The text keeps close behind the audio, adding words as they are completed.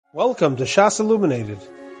Welcome to Shas Illuminated.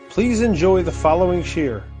 Please enjoy the following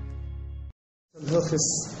shir.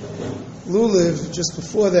 Hilchos Luliv. Just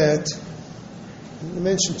before that, I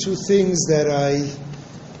mentioned two things that I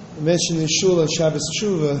mentioned in Shul on Shabbos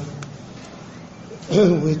Tshuva,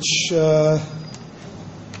 which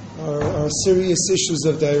are serious issues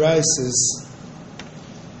of dialysis.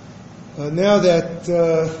 Now that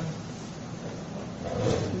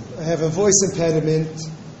I have a voice impediment,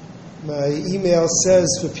 my voicemail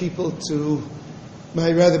says for people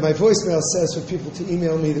to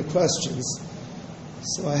email me the questions.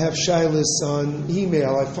 So I have shaylas on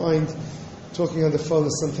email. I find talking on the phone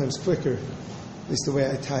is sometimes quicker, at least the way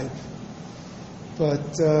I type.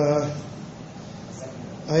 But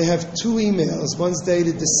I have two emails. One's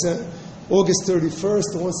dated August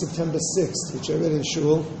 31st and one's September 6th, which I read in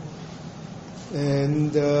Shul.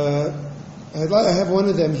 And I have one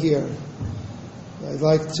of them here. I'd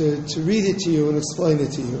like to read it to you and explain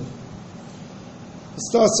it to you. It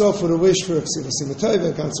starts off with a wish for Ksivas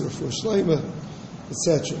Imatayva, Ganser Refuah Shleima,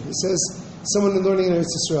 etc. It says, someone learning in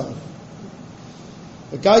Eretz Yisrael.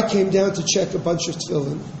 A guy came down to check a bunch of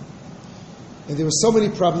tefillin, and there were so many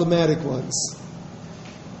problematic ones.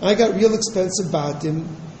 I got real expensive batim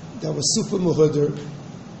that was super muhudr,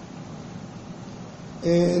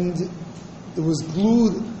 and it was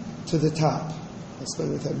glued to the top. I'll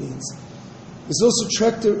explain what that means. It was also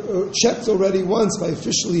checked already once by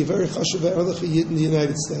officially a very chashuv erlich yid in the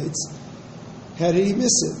United States. How did he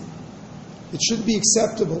miss it? It shouldn't be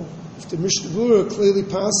acceptable. If the Mishnah Berurah clearly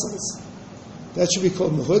passes, that should be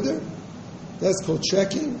called mehudr. That's called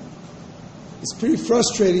checking. It's pretty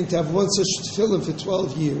frustrating to have one such tefillin for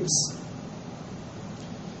 12 years.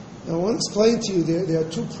 Now I want to explain to you there are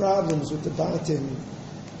two problems with the batim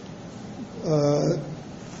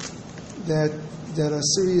that are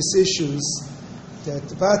serious issues. That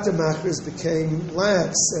the batim machers became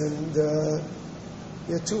lax, and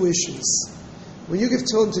there are two issues. When you give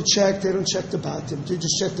tefillin to check, they don't check the batim; they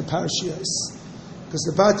just check the parashiyos. Because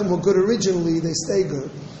the batim were good originally, they stay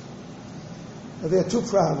good. Now, there are two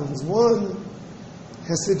problems. One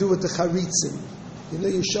has to do with the charitzim. You know,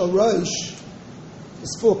 your shel rosh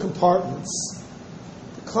is 4 compartments.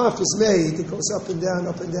 The klaf is made; it goes up and down,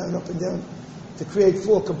 up and down, up and down, to create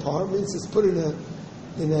 4 compartments. It's put in a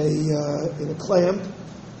clamp,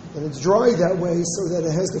 and it's dried that way so that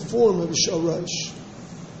it has the form of a shel rosh.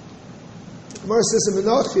 The Gemara says in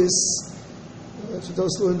Menachos, for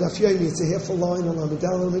those who learn Daf Yomi, it's a half a line on Amid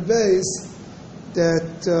Aleph and Amid Beis,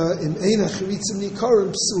 that in Eina Charitzim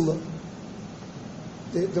Nikarim Psula,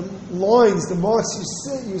 the lines, the marks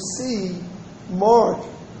you see mark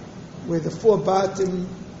where the 4 batim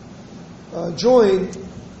join,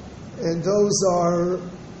 and those are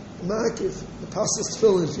makif, the pasas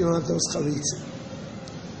tefillin, if you don't have those charitzim.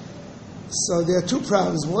 So there are two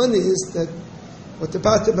problems. One is that what the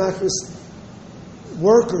batim makers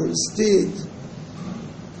workers did,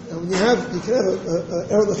 and you can have a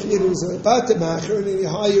erlich yid who's a batim maker, and he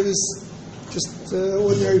hires just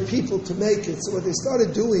ordinary people to make it. So what they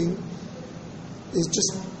started doing is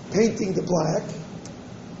just painting the black,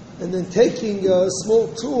 and then taking a small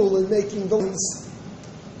tool and making the lines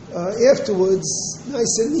afterwards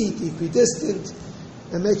nice and neat, equidistant,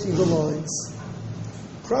 and making the lines.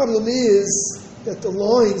 Problem is that the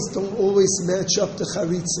lines don't always match up to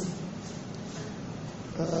charitzim.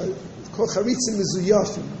 It's called charitzim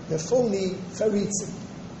mezuyafim. They're phony charitzim.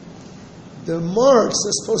 The marks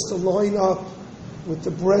are supposed to line up with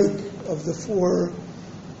the break of the four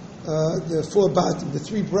batim. The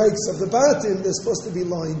 3 breaks of the batim, they're supposed to be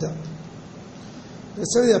lined up.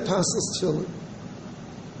 That's something that passes tefillin.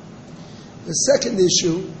 The second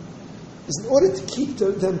issue is, in order to keep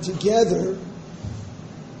them together,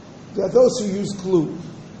 there are those who use glue.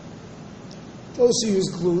 Those who use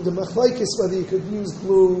glue, the machlokes, whether you could use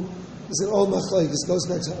glue, is an old machlokes, goes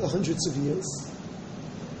back to hundreds of years.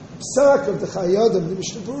 Psak of the Chayadim, the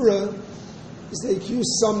Mishnah Berurah, is they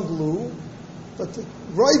use some glue, but the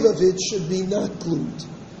rive of it should be not glued.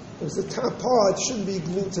 Because the top part shouldn't be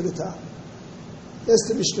glued to the top. That's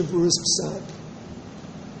the Mishnah Berurah's psak.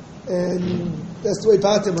 And that's the way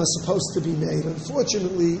batim are supposed to be made.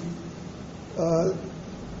 Unfortunately,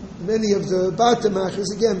 many of the batim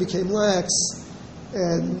machers again became lax,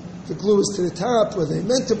 and the glue is to the top, or they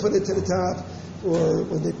meant to put it to the top, or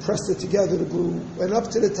when they pressed it together, the glue went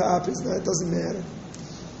up to the top. It doesn't matter.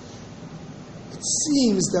 It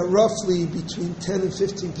seems that roughly between 10 and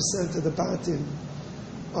 15% of the batim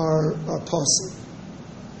are possible.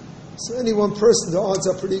 So any one person, the odds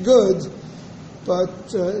are pretty good.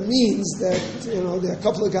 But it means that, there are a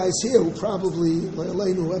couple of guys here who probably,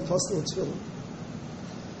 who have pastel and tefillin.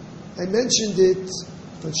 I mentioned it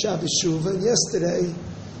on Shabbos Shuva. And yesterday,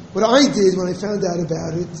 what I did when I found out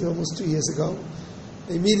about it almost 2 years ago,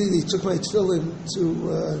 I immediately took my tefillin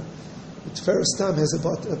to Tiferes Tam has a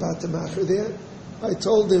bat macher there. I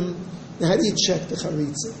told him, now how do you check the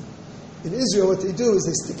charitza? In Israel, what they do is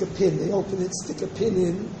they stick a pin. They open it, stick a pin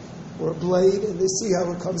in, or a blade, and they see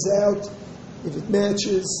how it comes out. If it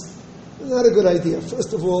matches, not a good idea.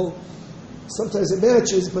 First of all, sometimes it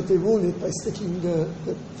matches, but they ruin it by sticking the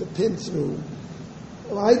pin through.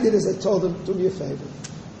 What I did is I told them, do me a favor.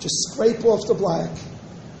 Just scrape off the black,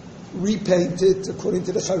 repaint it according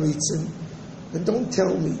to the charitzim, and don't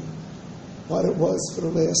tell me what it was for the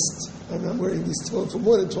last, and I'm wearing these 12 for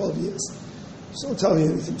more than 12 years. Just don't tell me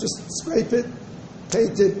anything. Just scrape it,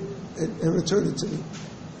 paint it, and return it to me.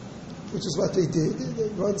 Which is what they did.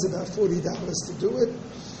 It runs about $40 to do it.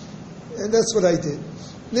 And that's what I did.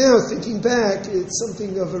 Now, thinking back, it's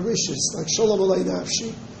something of a rishis, like Sholom Alei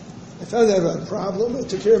Nafshi. I found out about a problem. I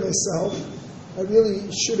took care of myself. I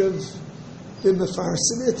really should have been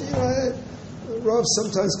mefarsim it. Rav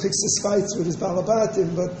sometimes picks his fights with his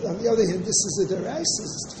balabatim, but on the other hand, this is a deraisa,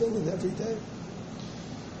 it's tefillin every day.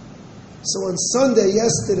 So on Sunday,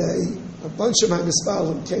 yesterday, a bunch of my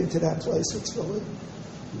mispalim came to that place with tefillin,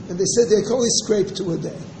 and they said they could only scrape 2 a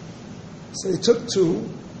day. So they took 2,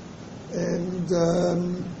 and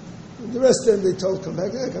the rest of them they told, come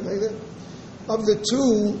back there. Of the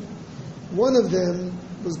 2, one of them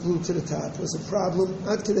was glued to the top. It was a problem.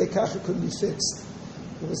 Ad Kedei Kach it couldn't be fixed.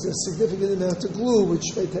 There was a significant amount of glue,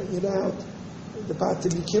 which by taking it out, the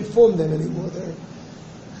bottom, you can't form them anymore.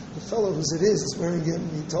 The fellow whose it is wearing them,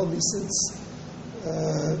 he told me since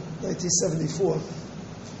 1974.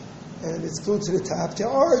 And it's glued to the top.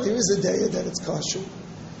 There is a day that it's kosher.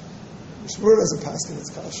 Shmur doesn't pass it,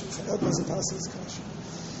 it's kosher. Chayot doesn't pass it, it's kosher.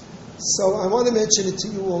 So I want to mention it to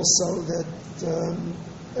you also that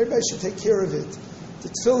everybody should take care of it. The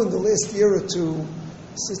tefillin the last year or 2,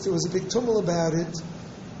 since there was a big tumult about it,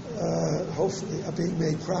 hopefully are being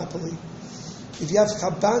made properly. If you have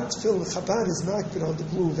Chabad tefillin, Chabad is not good on the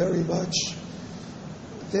glue very much.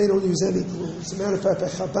 They don't use any glue. As a matter of fact, by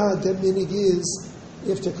Chabad, their minig is,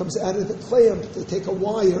 after it comes out of the clamp, they take a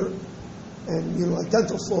wire, and, like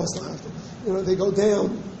dental floss, they go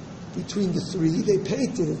down between the 3. They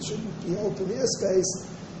paint it. It shouldn't be open airspace,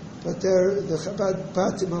 but the Chabad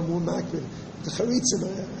batim are more makbid. The charitzim,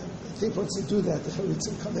 I think once they do that, the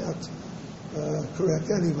charitzim come out correct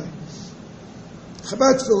anyway.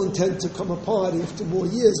 Chabad tefillin tend to come apart after more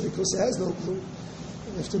years because it has no glue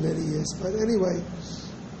after many years. But anyway,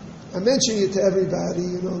 I'm mentioning it to everybody,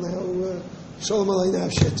 now, Sholom Alei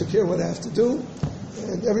Nafshi, I took care of what I have to do,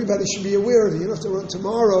 and everybody should be aware of it. You don't have to run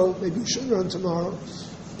tomorrow, maybe you should run tomorrow,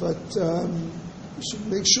 but you should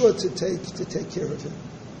make sure to take care of it.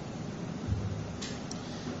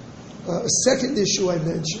 A second issue I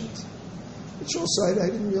mentioned, which also I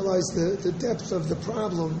didn't realize the depth of the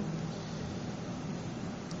problem,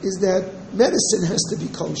 is that medicine has to be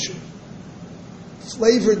kosher.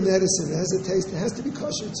 Flavored medicine, it has a taste, it has to be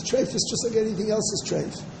kosher. It's treif, it's just like anything else is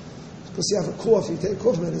treif. Because you have a cough, you take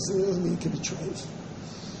cough medicine, it doesn't mean it can be treif.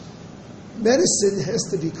 Medicine has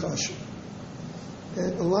to be kosher.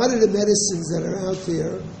 And a lot of the medicines that are out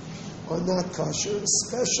there are not kosher,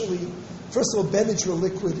 especially, first of all, Benadryl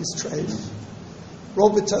liquid is treif.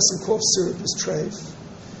 Robitussin cough syrup is treif.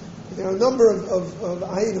 There are a number of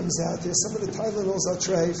items out there. Some of the Tylenols are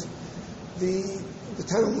treif. The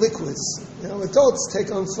Tylenol liquids. Adults take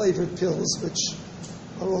unflavored pills, which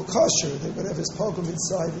are all kosher. They would have his pogrom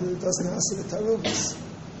inside, and it doesn't acid the tarubis.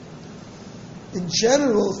 In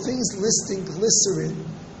general, things listing glycerin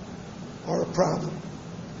are a problem.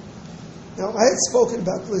 Now, I had spoken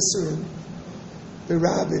about glycerin,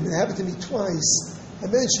 Berabin. It happened to me twice. I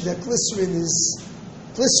mentioned that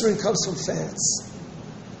glycerin comes from fats.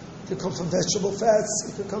 It could come from vegetable fats.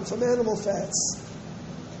 It could come from animal fats.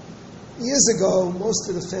 Years ago, most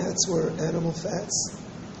of the fats were animal fats.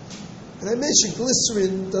 And I mentioned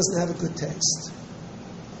glycerin doesn't have a good taste.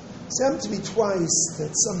 It's happened to me twice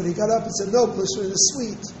that somebody got up and said, no, glycerin is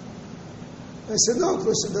sweet. I said, no,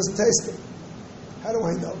 glycerin doesn't taste good. How do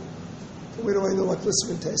I know? Where do I know what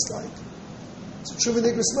glycerin tastes like? It's a Tshuva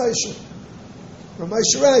Nigris Moshe.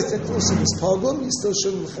 Moshe writes that glycerin is pogrom, you still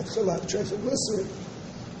shouldn't have treif for glycerin.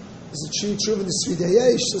 There's a Tshuva in the Svidei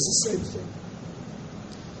Eish, does the same thing.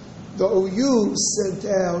 The OU sent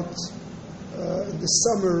out in the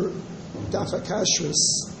summer Daf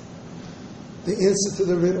HaKashrus the answer to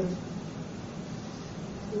the riddle.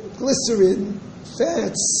 Glycerin,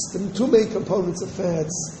 fats, the 2 main components of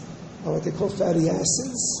fats are what they call fatty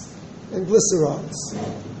acids and glycerides.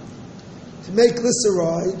 To make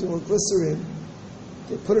glyceride or glycerin,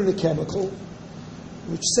 they put in a chemical,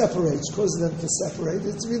 which separates, causes them to separate.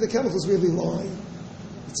 The chemicals really lie.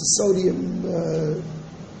 It's a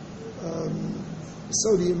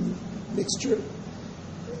sodium mixture.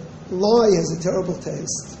 Lye has a terrible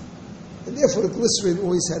taste, and therefore the glycerin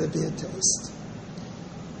always had a bad taste.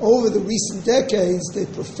 Over the recent decades, they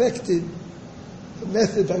perfected the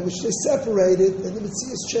method by which they separate it, and the Metzias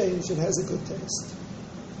has changed. It has a good taste.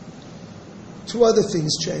 Two other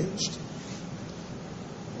things changed.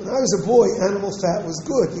 When I was a boy, animal fat was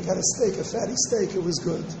good. You got a steak, a fatty steak, it was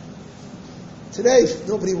good. Today,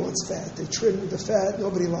 nobody wants fat. They trim the fat.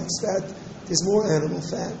 Nobody likes fat. There's more animal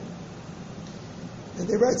fat. And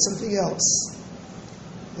they write something else.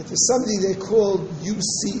 That there's something they call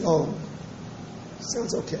UCO.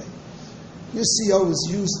 Sounds okay. UCO is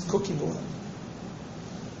used cooking oil.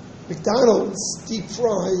 McDonald's deep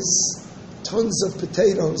fries tons of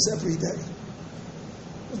potatoes every day.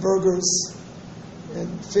 Burgers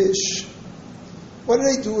and fish. What do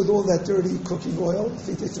they do with all that dirty cooking oil?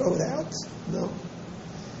 Think they throw it out? No.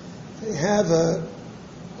 They have an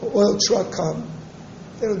oil truck come.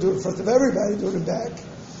 They don't do it in front of everybody, do it in back.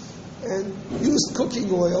 And used cooking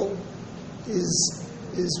oil is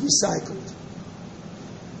recycled.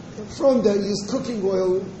 And from that used cooking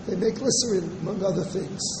oil, they make glycerin, among other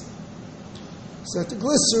things. So that the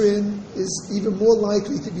glycerin is even more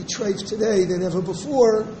likely to be treif today than ever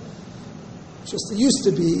before. Just it used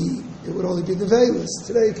to be, it would only be nevelis.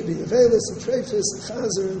 Today it could be nevelis and treifis and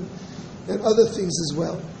chazer and other things as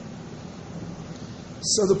well.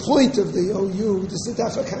 So the point of the OU, this is the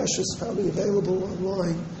Daf HaKasha, is probably available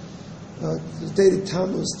online. The dated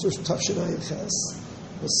Tammuz, Tafshinayim Ches,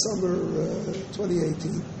 was summer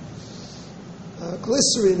 2018.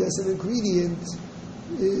 Glycerin as an ingredient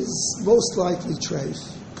is most likely treif.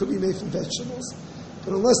 Could be made from vegetables.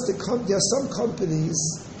 But unless there are some companies,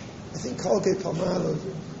 I think Colgate-Palmolive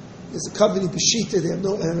is a company, Beshita, they have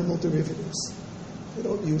no animal derivatives. They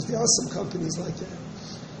don't use, there are some companies like that.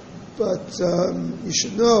 But you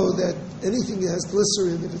should know that anything that has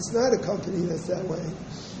glycerin, if it's not a company that's that way,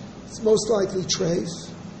 it's most likely treif.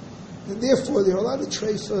 And therefore, there are a lot of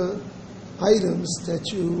treifa items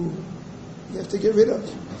that you have to get rid of.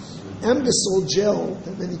 Ambisol gel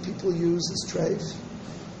that many people use is treif.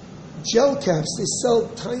 Gel caps, they sell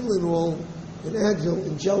Tylenol and Advil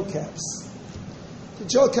in gel caps. The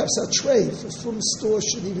gel caps are treif. A from store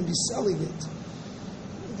shouldn't even be selling it.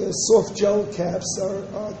 The soft gel caps are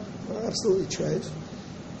absolutely treif,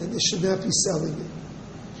 and they should not be selling it.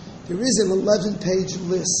 There is an 11-page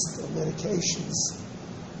list of medications.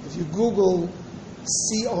 If you Google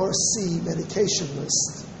CRC medication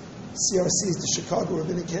list, CRC is the Chicago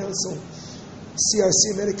Rabbinic Council,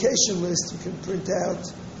 CRC medication list, you can print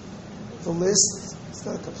out the list. It's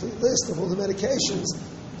not a complete list of all the medications,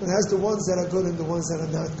 but it has the ones that are good and the ones that are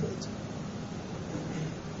not good.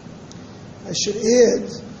 I should add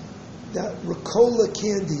that Ricola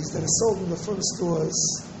candies that are sold in the front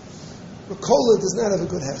stores, Ricola does not have a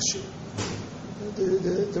good hechsher.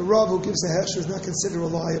 The Rav who gives the hechsher is not considered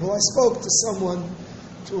reliable. I spoke to someone,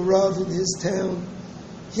 to a Rav in his town.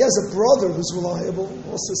 He has a brother who's reliable,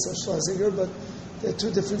 also Schlesinger, but they're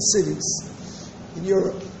two different cities in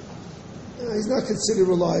Europe. He's not considered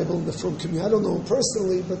reliable in the Frum community. I don't know him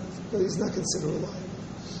personally, but he's not considered reliable.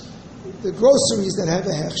 The groceries that have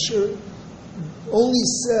a hechsher only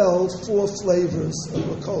sell 4 flavors of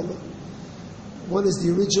Ricola. One is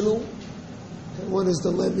the original, and one is the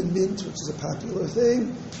lemon mint, which is a popular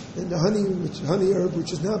thing, and the honey herb,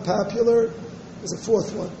 which is not popular, is a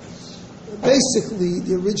 4th one. Basically,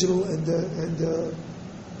 the original and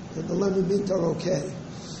the lemon mint are okay.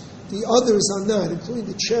 The others are not, including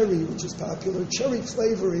the cherry, which is popular. Cherry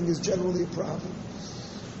flavoring is generally a problem.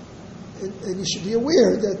 And you should be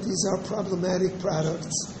aware that these are problematic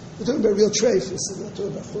products. We're talking about real treifus, and not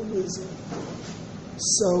talking about chumras.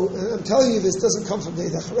 So, I'm telling you, this doesn't come from the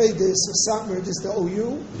Dachreidis or Satmar, this is the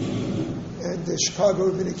OU and the Chicago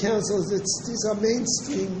Rabbinic Council. These are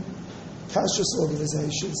mainstream kashrus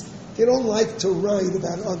organizations. They don't like to write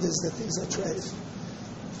about others that things are treif.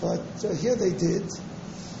 But here they did.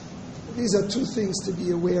 These are 2 things to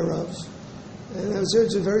be aware of. And I was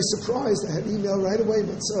very surprised. I had an email right away,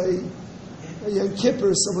 but so Yom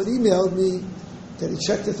Kippur, someone emailed me that he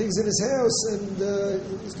checked the things in his house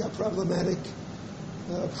and he's got problematic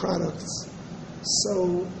products.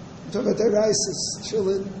 So, I'm talking about derisis,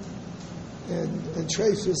 chillin, and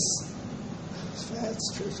treifus,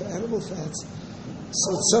 fats, animal fats.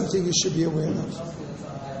 So it's something you should be aware of.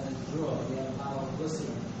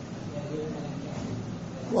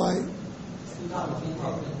 Why?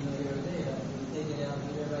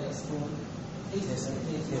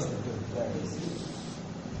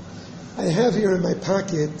 I have here in my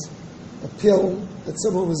pocket a pill that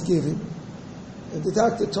someone was giving, and the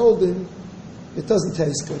doctor told him it doesn't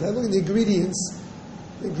taste good. I look at the ingredients.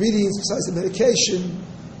 The ingredients besides the medication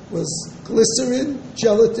was glycerin,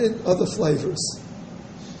 gelatin, other flavors.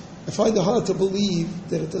 I find it hard to believe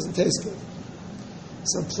that it doesn't taste good.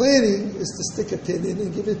 So I'm planning is to stick a pin in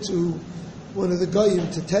and give it to one of the goyim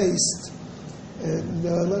to taste and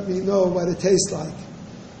let me know what it tastes like.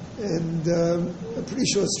 And I'm pretty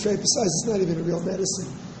sure it's straight. Besides, it's not even a real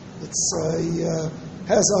medicine. It's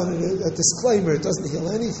has on it a disclaimer. It doesn't heal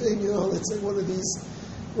anything. It's like one of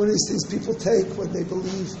these things people take when they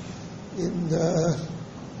believe in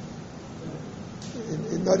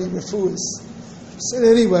nutty refuahs. So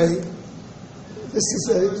anyway, this is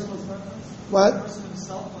a what?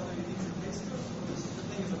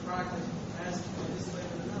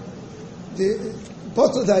 The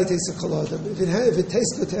bottle dye tastes a kolodam. If it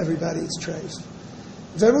tastes good to everybody, it's treif.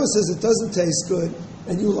 If everyone says it doesn't taste good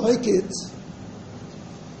and you like it,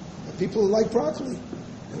 people like broccoli.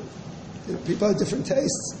 People have different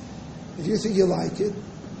tastes. If you think you like it,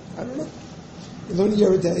 I don't know. You learn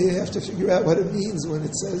a day, you have to figure out what it means when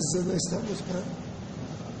it says a nice time of time.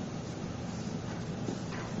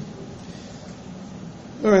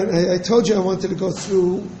 All right, I told you I wanted to go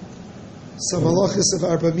through some halachas of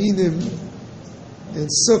Arba Minim and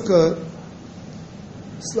Sukkah.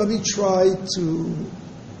 So let me try to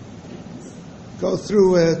go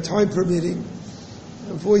through, time permitting,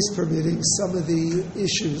 voice permitting, some of the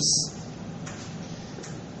issues.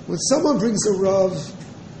 When someone brings a Rav,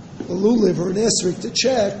 a Lulav, or an Esrik to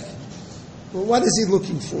check, well, what is he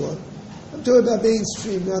looking for? I'm talking about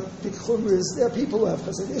mainstream, not big chumras. There are people who have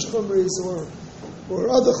chazanish chumras or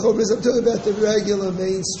other chumras. I'm talking about the regular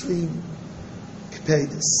mainstream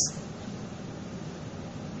k'pedus.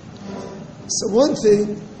 So one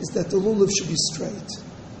thing is that the lulav should be straight.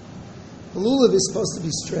 The lulav is supposed to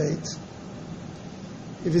be straight.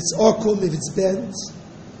 If it's akum, if it's bent,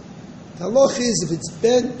 the halach is if it's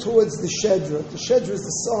bent towards the shedra. The shedra is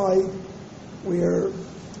the side where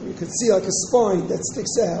you can see like a spine that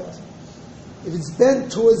sticks out. If it's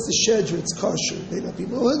bent towards the shedra, it's kosher. It may not be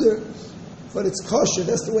muhadar, but it's kosher.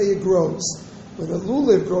 That's the way it grows. When a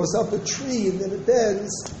lulav grows up a tree and then it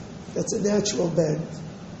bends, that's a natural bend.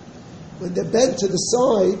 When they're bent to the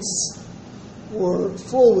sides or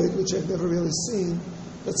forward, which I've never really seen,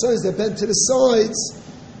 but sometimes they're bent to the sides,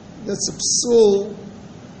 that's a psul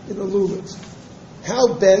in a lulav.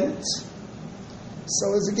 How bent?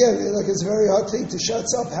 So it's again, it's a very hard thing to shut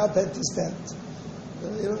up. How bent is bent?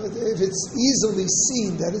 If it's easily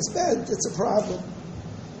seen that it's bent, it's a problem.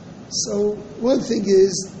 So one thing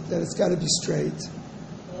is that it's got to be straight.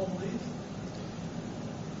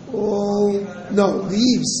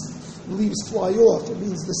 Leaves fly off. It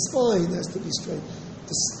means the spine has to be straight.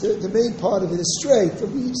 The main part of it is straight. The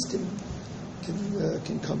leaves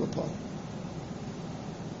can come apart.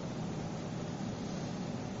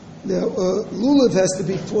 Now, lulav has to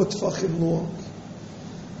be 4 tefachim long.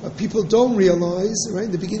 What people don't realize, right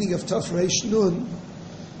in the beginning of Taf Reish Nun,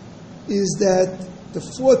 is that the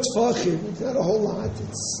 4 tefachim, not a whole lot,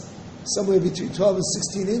 it's somewhere between 12 and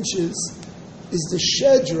 16 inches, is the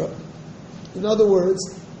shedra. In other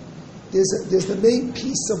words, there's the main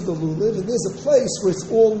piece of the lulav, and there's a place where it's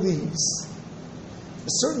all leaves. A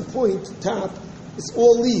certain point, top, it's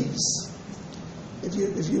all leaves. If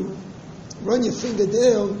you run your finger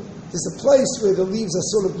down, there's a place where the leaves are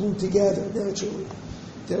sort of glued together naturally.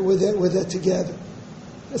 Where they're together.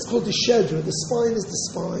 That's called the shedra. The spine is the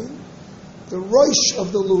spine. The rosh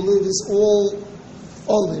of the lulav is all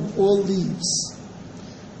olim, all leaves.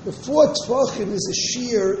 The 4 tefachim is a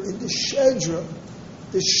shear in the shedra.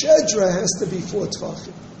 The shedra has to be 4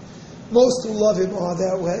 tefachim. Most lulavim are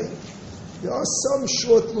that way. There are some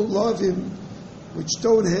short lulavim which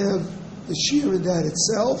don't have the shear in that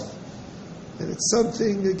itself, and it's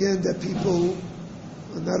something, again, that people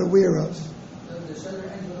are not aware of. The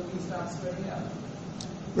shedra ends where the leaves start spreading out.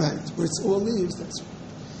 Right, where it's all leaves, that's right.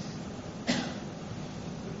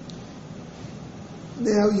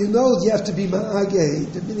 Now, you have to be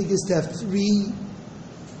ma'ageh. The meaning is to have 3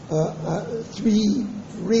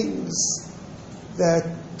 rings that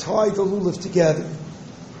tie the lulav together.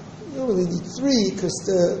 You don't really need 3 because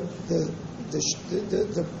the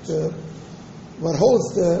what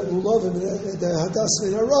holds the lulav and the hadassah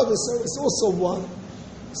and harav is also 1.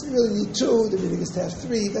 So you really need 2. The meaning is to have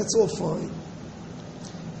 3. That's all fine.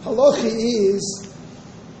 Halachi is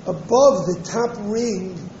above the top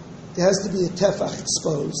ring. There has to be a tefach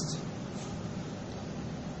exposed.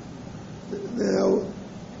 Now,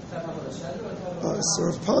 so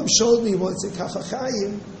Rav Pam showed me once in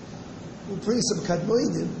Kafachayim, we bring some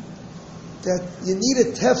kadmoinim, that you need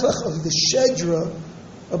a tefach of the shedra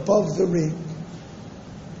above the ring.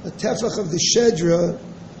 A tefach of the shedra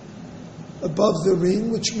above the ring,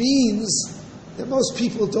 which means that most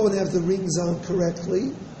people don't have the rings on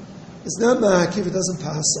correctly. It's not ma'akiv, it doesn't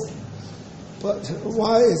passel. But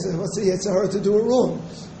why is it? What's it's hard to do it wrong?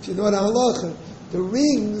 If you know the halacha, the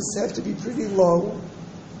rings have to be pretty low.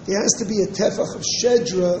 There has to be a tefach of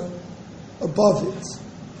shedra above it.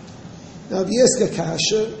 Now, if you ask a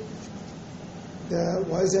kasha,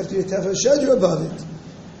 why does there have to be a tefach of shedra above it?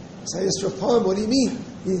 So I asked Rav Palm, what do you mean?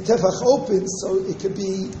 The tefach opens so it could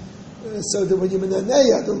be, so that when you're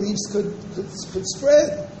menaneya, the leaves could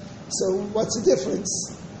spread. So what's the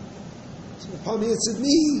difference? So Rav Palm answered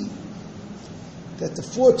me that the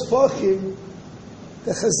 4 tefachim,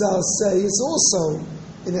 the Chazal say, is also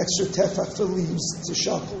an extra tefach for leaves to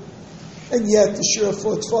shackle. And yet the shir of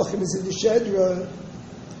 4 tefachim is in the shedra.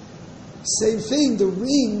 Same thing, the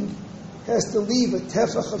ring has to leave a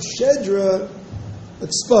tefach of shedra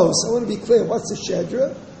exposed. I want to be clear, what's the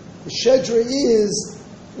shedra? The shedra is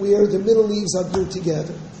where the middle leaves are glued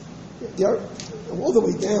together. They are, all the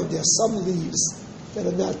way down, there are some leaves that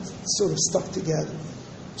are not sort of stuck together.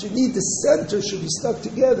 But you need the center should be stuck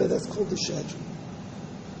together, that's called the shedra.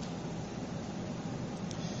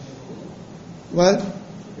 What?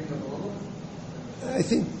 I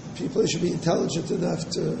think people should be intelligent enough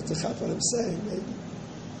to have what I'm saying, maybe.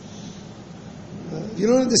 If you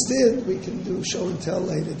don't understand, we can do show and tell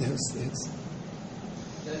later downstairs.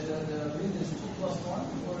 The ring is 2 plus 1,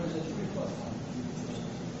 or is it 3 plus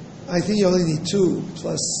 1? I think you only need 2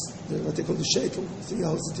 plus what they call the shekel. So you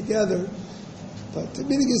holds it together. But the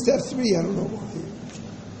meaning is to have 3. I don't know why.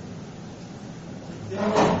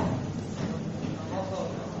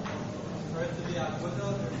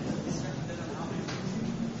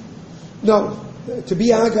 No, to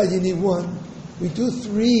be Agad you need 1. We do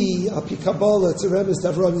 3 Api Kabbalah. It's a remes to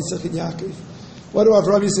Avraham, Yitzchak, and Yaakov. What do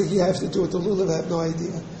Avraham, Yitzchak, and Yaakov have to do with the lulav? I have no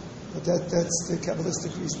idea. But that's the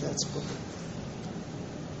Kabbalistic reason that's broken.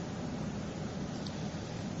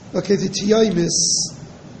 Okay, the Tiyaimis.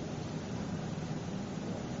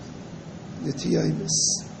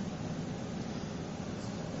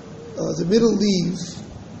 The middle leaf.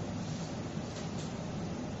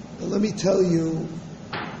 Let me tell you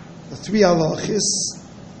 3 halachis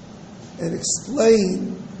and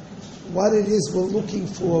explain what it is we're looking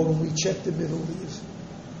for when we check the middle leaf.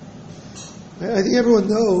 I think everyone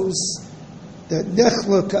knows that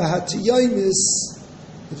nechla kahatiyamis,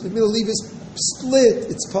 if the middle leaf is split,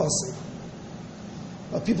 it's possible.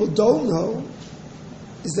 What people don't know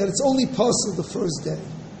is that it's only possible the first day.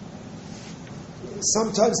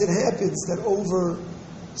 Sometimes it happens that over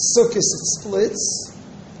Sukkot it splits.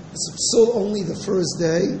 It's a psul only the first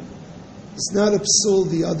day. It's not a psul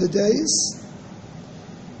the other days.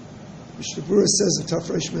 Mishnah Berurah says of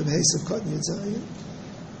Tafresh Mem Heis of Katan Yud Zayin.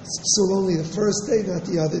 It's psul only the first day, not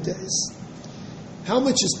the other days. How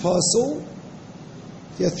much is pasul?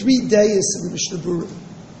 There are 3 days in the Mishnah Berurah.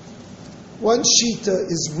 One shita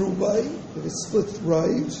is rubai, if it's split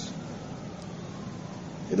raiv.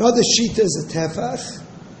 Another shita is a tefach.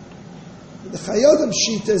 And the chayodim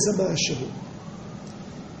shita is a mashahu.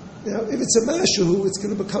 Now, if it's a mashahu, it's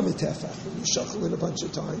going to become a tefach. You shuffle it a bunch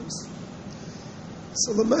of times.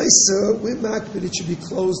 So the Maisa, we're makbid, it should be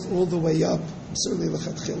closed all the way up, certainly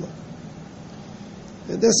l'chatchila.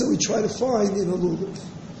 And that's what we try to find in a lulav.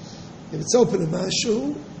 If it's open a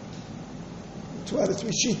mashahu, 2 out of 3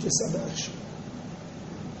 shitas are mashahu.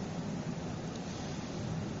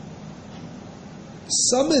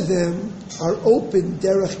 Some of them are open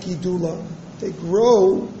derech gidula. They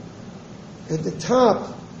grow at the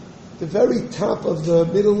top, the very top of the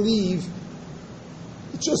middle leaf,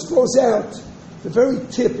 it just grows out. The very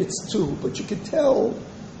tip, it's 2, but you can tell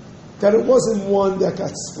that it wasn't one that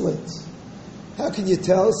got split. How can you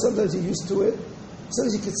tell? Sometimes you're used to it.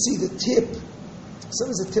 Sometimes you can see the tip.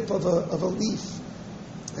 Sometimes the tip of a leaf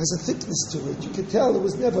has a thickness to it. You can tell it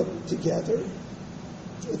was never together.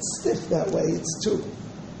 It's stiff that way. It's 2.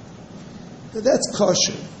 Now that's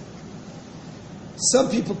kosher. Some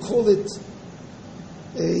people call it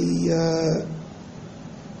a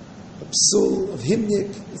psul of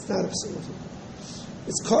himnik. It's not a psul of himnik.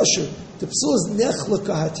 It's kosher. The psul is nechla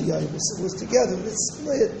kahatiyayimis. It was together and it's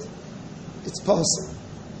split. It's possible.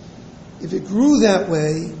 If it grew that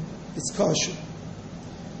way, it's kosher.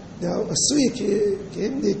 Now, a suya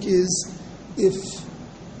himnik is if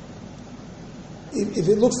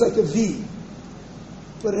it looks like a V,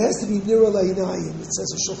 but it has to be nira la'inayim. It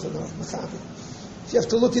says a Shulchan Aruch Mechaber. If you have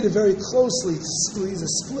to look at it very closely to squeeze a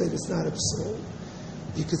split, it's not a psul.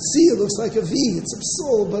 You could see it looks like a V. It's a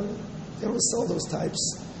psul, but they don't sell those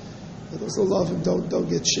types. And those lulavim don't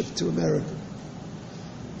get shipped to America.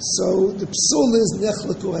 So the psul is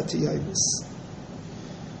nechleku atiyaymus.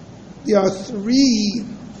 There are three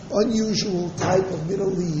unusual type of middle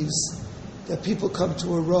leaves that people come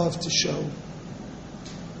to a Rav to show.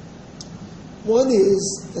 One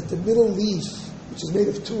is that the middle leaf, which is made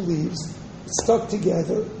of two leaves, is stuck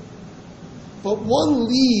together, but one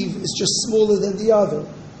leaf is just smaller than the other,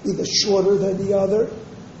 either shorter than the other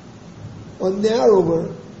or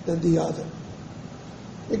narrower than the other.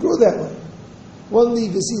 They grow that way. One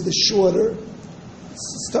leaf is either shorter,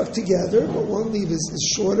 it's stuck together, but one leaf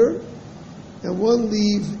is shorter, and one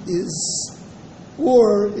leaf is,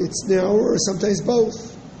 or it's narrower, or sometimes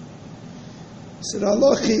both. So the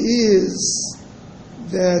halacha is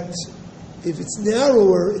that if it's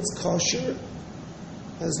narrower, it's kosher,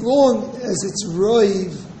 as long as it's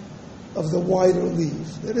roiv of the wider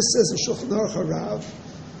leaf. Then it says in Shulchan Aruch Harav,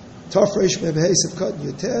 Tafresh Mem Heisav Katan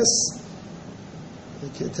Yotes. I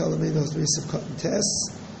can't tell them those Heisav Katan Tes.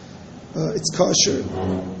 It's kosher.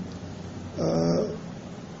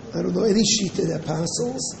 I don't know any shita that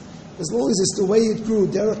passes. As long as it's the way it grew,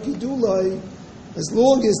 Derech Gidulai, as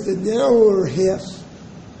long as the narrower half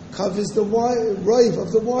covers the rive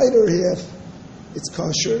of the wider half, it's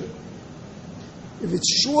kosher. If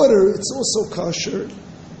it's shorter, it's also kosher,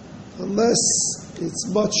 unless it's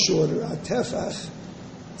much shorter. Atefach,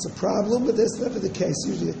 it's a problem, but that's never the case.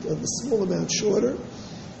 Usually a small amount shorter.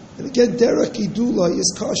 And again, Derech Gidulai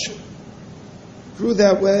is kosher. Grew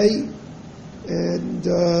that way, and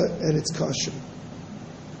it's kosher.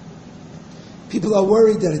 People are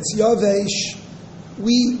worried that it's yavesh.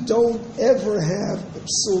 We don't ever have a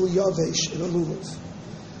psul yavesh in a lulav.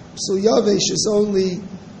 Psul yavesh is only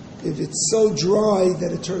if it's so dry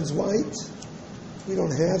that it turns white. We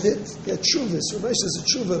don't have it. There are tshuvas. Ramesh has a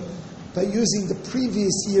tshuva by using the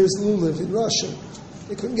previous year's lulav in Russia.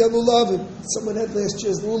 They couldn't get lulav. Someone had last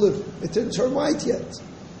year's lulav. It didn't turn white yet.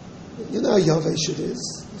 You know how yavesh it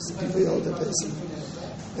is. It's the people hold the person.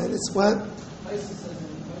 And it's what?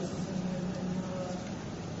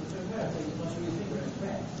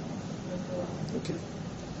 Okay.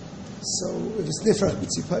 So if it's nifrach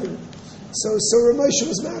mitzipayim. So Ramosha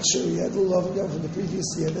was machshir. He had lulav from the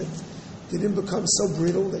previous year that they didn't become so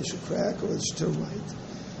brittle they should crack or they should turn white.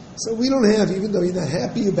 So we don't have, even though you're not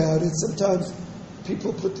happy about it, sometimes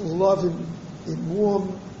people put the lulav in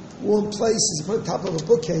warm places. You put it on top of a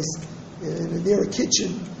bookcase and near a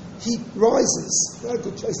kitchen, heat rises. Not a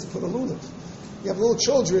good place to put a lulav. You have little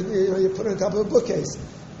children, you put it on top of a bookcase.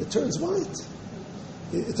 It turns white.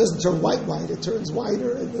 It doesn't turn white, it turns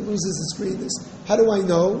whiter and it loses its greenness. How do I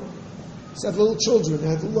know? So I have little children,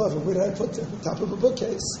 I had lulav, and where did I put them? On top of a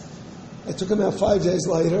bookcase. I took them out 5 days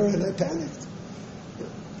later and I panicked.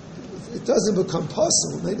 It doesn't become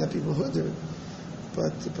possible. It may not be muhudr,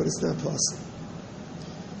 but it's not possible.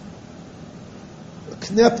 A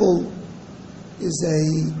knepel is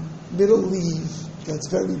a middle leaf that's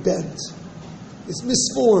very bent. It's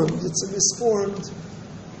misformed. It's a misformed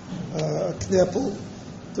knepel.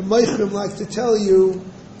 The Meichrim like to tell you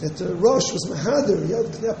that the Rosh was Mahadir, the other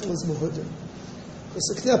knepel is Mahudir. Because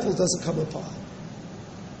the knepel doesn't come apart.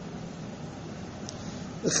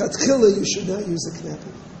 The Chatchila, you should not use a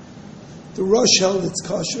knepel. The Rosh held it's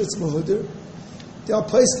kosher, it's Mahudir. The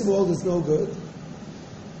Alpaiskim hold is no good.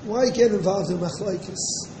 Why get involved in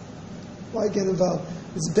Machlaikis? Why get involved?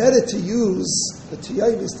 It's better to use a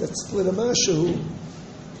Tiyamis that split a Mashahu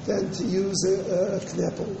than to use a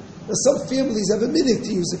knepel. Now some families have a minute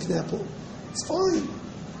to use a knepel. It's fine.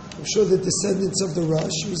 I'm sure the descendants of the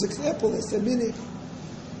Rosh use a knepel. That's their minute.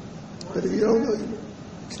 But if you don't know,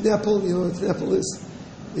 knepel, you know what knepel is?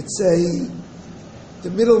 It's the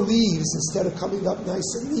middle leaves, instead of coming up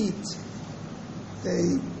nice and neat,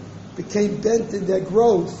 they became bent in their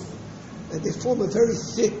growth, and they form a very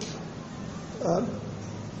thick, I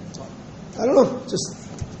don't know, just,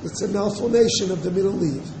 it's a malformation of the middle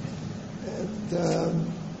leaf. And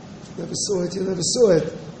never saw it, you never saw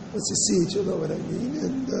it. Once you see it, you'll know what I mean.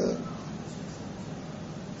 And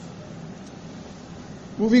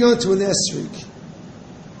moving on to an esrig.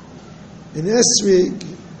 An esrig,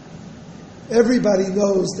 everybody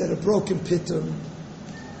knows that a broken pitum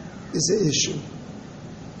is an issue.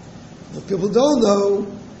 What people don't know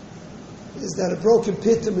is that a broken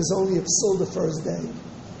pitum is only a psul the first day.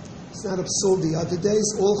 It's not a psul the other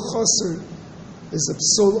days. All chaser is a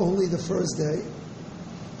psul only the first day.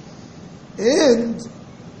 And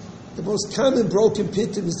the most common broken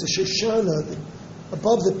pitum is the shoshana.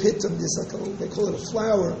 Above the pitum, there's like they call it a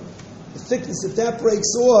flower. The thickness, if that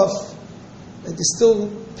breaks off, and there's still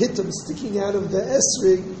pitum sticking out of the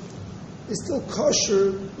esrig, it's still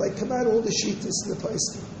kosher, like come out all the shitas in the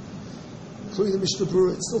paiskim. including the Mishnah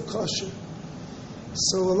Berurah, it's still kosher.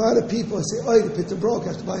 So a lot of people say, oh, the pita broke, I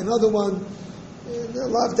have to buy another one. And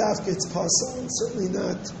lav dafka, it's possible, and certainly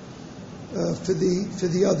not for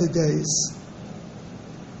the other days.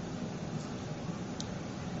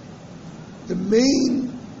 The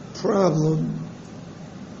main problem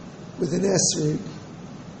with an esrog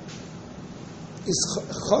is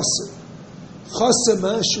chaser. Chaser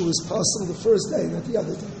mashu is possible the first day, not the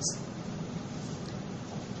other days.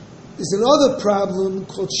 There's another problem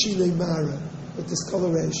called shinei mara, a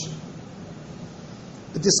discoloration.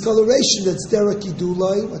 A discoloration that's derek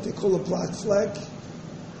idulai, what they call a black fleck.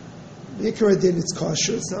 Mikra din, it's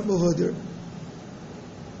kosher, it's not muhudr.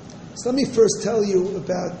 So let me first tell you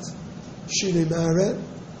about shinei mara,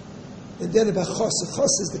 and then about chaser.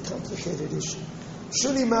 Chaser is the complicated issue.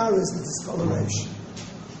 Shinei mara is the discoloration.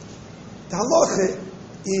 The halacha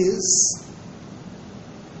is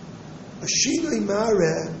a shinei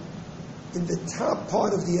mara in the top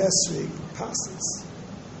part of the esrog passes.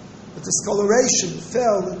 The discoloration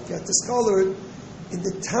fell, it got discolored in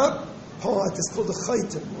the top part, it's called the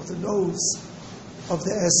chaitim, or the nose of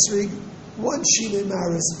the esrog. One shinei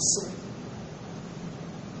mara is of salt.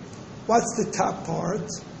 What's the top part?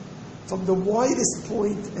 From the widest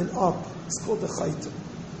point and up, it's called the chaitim.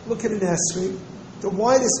 Look at an esrog. The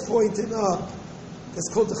widest point and up, that's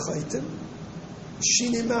called the chaitim.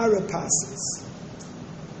 Shinei mara passes.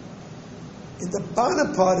 In the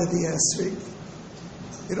bottom part of the esrog,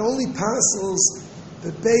 it only passes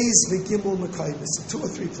the beis v'gimel mekaymis, 2 or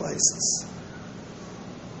 3 places.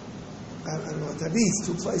 I don't know what that means,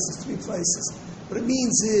 2 places, 3 places. What it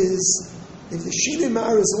means is, if the shinei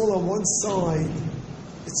mara is all on one side,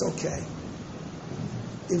 it's okay.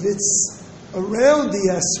 If it's around the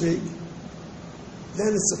esrog,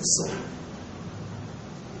 then it's a psul.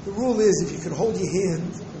 The rule is, if you can hold your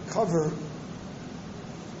hand and cover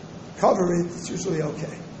it, it's usually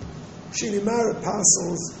okay. Shinei mara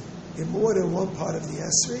passes in more than one part of the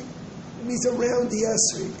esrog. It means around the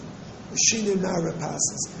esrog, the shinei mara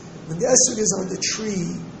passes. When the esrog is on the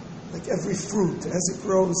tree, like every fruit, as it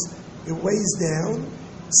grows, it weighs down.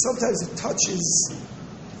 Sometimes it touches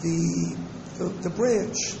the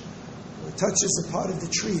branch, or it touches a part of the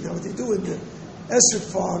tree. Now, what they do in the esrog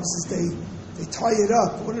farms is they tie it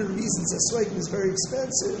up. One of the reasons esrogim is very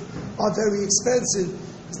expensive,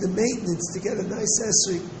 is the maintenance to get a nice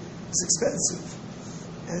esrog is expensive.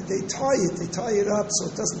 And they tie it up so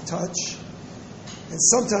it doesn't touch. And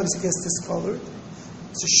sometimes it gets discolored.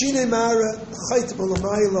 So shinei mara, chayt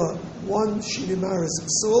b'lamayla, one shinei mara is a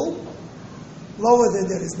psul. Lower than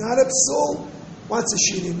that is not a psul. What's a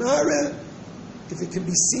shinei mara? If it can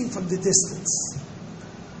be seen from the distance.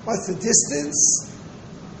 What's the distance?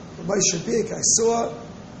 The Moshe Big, I saw,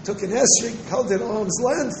 took an esrog, held it at arm's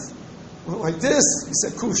length, went like this, he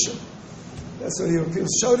said kusha. That's what people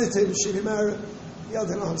showed it to him, shinei mara. He held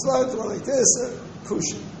it at arm's length, went like this,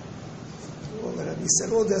 kusha. He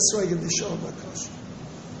said, all the esrogim they show him are kosher.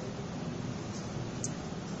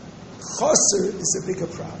 Chaser is a bigger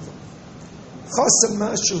problem. Chaser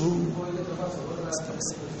mashu.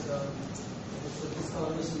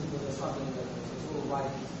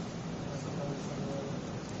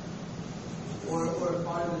 Or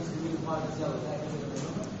part of it's green, part is yellow.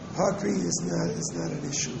 Part green is not an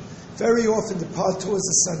issue. Very often the part towards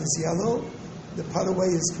the sun is yellow, the part away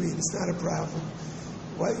is green. It's not a problem.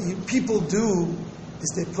 What people do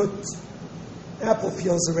is they put apple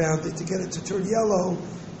peels around it to get it to turn yellow,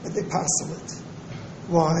 and they passel it.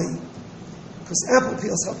 Why? Because apple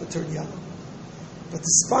peels help it turn yellow. But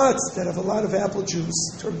the spots that have a lot of apple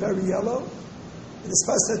juice turn very yellow, and the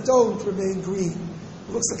spots that don't remain green.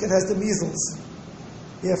 It looks like it has the measles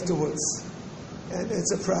afterwards. And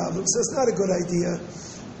it's a problem. So it's not a good idea.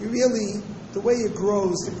 The way it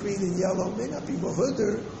grows, the green and yellow, may not be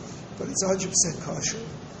mahudr, but it's 100% kosher.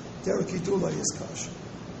 Derek Yidulai is kosher.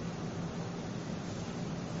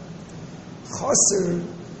 Chaser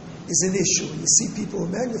is an issue. You see people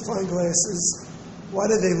with magnifying glasses,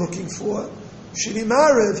 what are they looking for? Shinei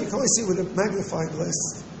mara, if you can only see with a magnifying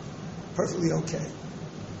glass, perfectly okay.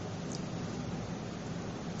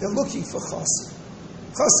 They're looking for chaser.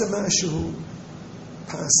 Chaser mashu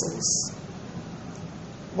passes.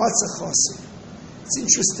 What's a chaser? It's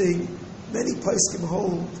interesting, many poskim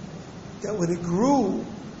hold that when it grew,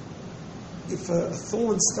 if a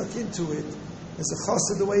thorn stuck into it, as a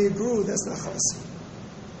chaser the way it grew, that's not chaser.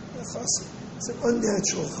 It's an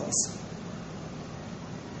unnatural chaser.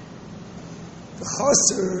 The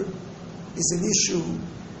chaser is an issue.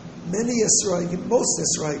 Many esrogim, most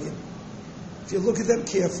esrogim, if you look at them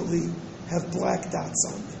carefully, have black dots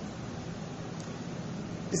on them.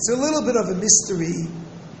 It's a little bit of a mystery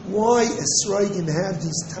why esrogim have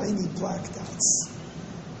these tiny black dots.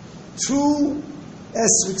 2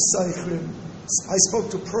 esrog seichrim I spoke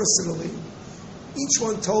to personally. Each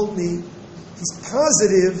one told me he's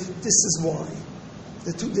positive this is why.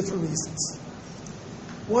 There are 2 different reasons.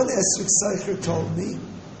 One esrog seicher told me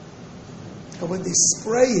that when they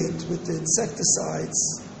spray it with the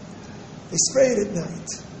insecticides, they spray it at night.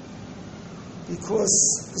 Because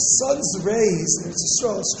the sun's rays, and it's a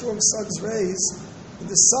strong sun's rays, in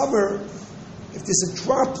the summer, if there's a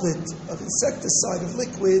droplet of insecticide, of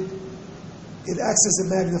liquid, it acts as a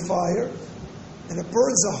magnifier, and it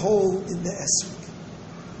burns a hole in the esrog.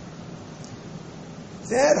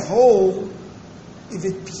 That hole, if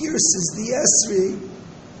it pierces the esrog,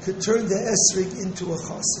 could turn the esrog into a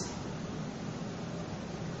chassid.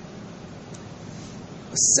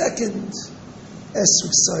 A second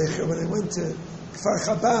esrog seicher, when I went to Kfar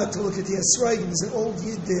Chabad to look at the esrogim, there's an old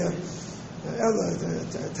yid there, Ella,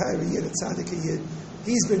 the Tyra Yid, a Tzaddik Yid.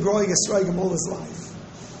 He's been growing esrogim all his life.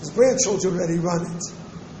 His grandchildren already run it.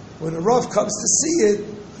 When a Rav comes to see it,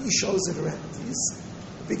 he shows it around. He's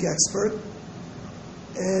a big expert.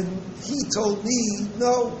 And he told me,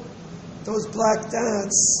 no, those black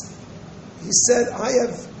dots, he said, I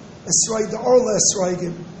have esrogim, the Orla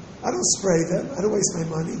esrogim. I don't spray them. I don't waste my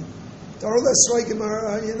money. The Orla esrogim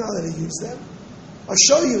you're not allowed to use them. I'll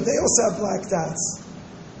show you. They also have black dots.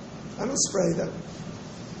 I don't spray them.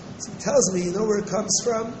 So he tells me, you know where it comes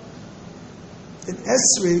from? An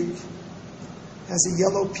esrog has a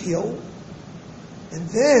yellow peel, and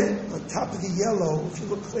then on top of the yellow, if you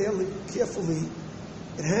look carefully,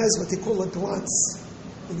 it has what they call a glance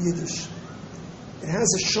in Yiddish. It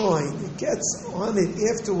has a shine. It gets on it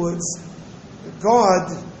afterwards.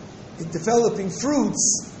 God, in developing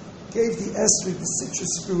fruits, gave the esrog, the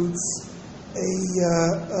citrus fruits,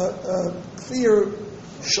 a clear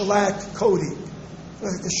shellac coating,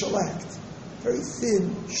 like the shellac, very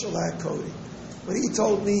thin shellac coating. What he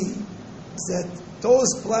told me is that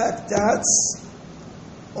those black dots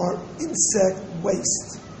are insect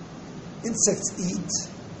waste. Insects eat,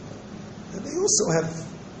 and they also have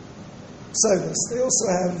psilus. They also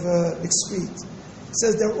have excrete. He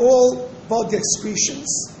says they're all bug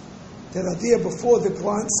excretions that are there before the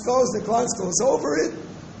glance goes. The glance goes over it,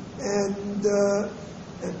 and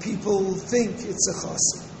people think it's a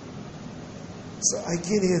chassid. So I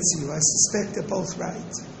can't answer you. I suspect they're both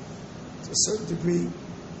right to a certain degree.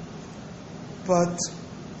 But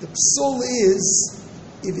the psul is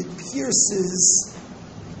if it pierces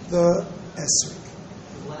the esrog.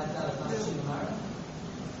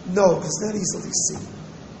 No, because not easily seen.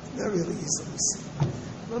 Not really easily seen.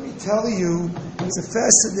 Let me tell you, it was a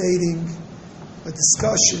fascinating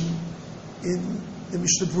discussion in the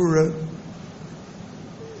Mishnah Berurah.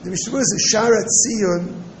 The Mishnah Berurah is a Sharat Tziyun,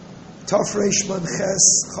 Taf Reish Manches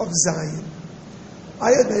Chav Zayin. I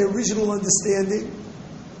had my original understanding,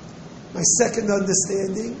 my second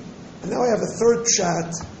understanding, and now I have a third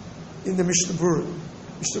pshat in the Mishnah Berurah.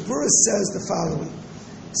 Mishnah Berurah says the following.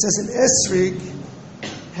 It says an esrog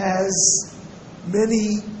has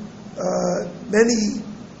many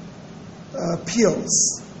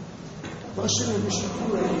peels.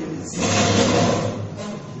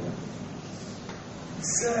 It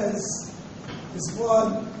says there's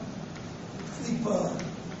one klipa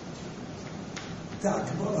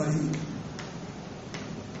dakmai.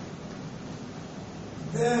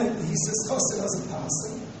 Then he says chassid doesn't pass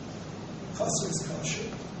him. Chassid is kosher.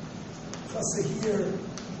 Chassid here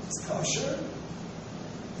is kosher.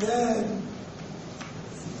 Then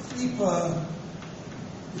klipa,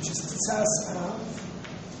 which is tzas av,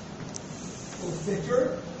 a little thicker,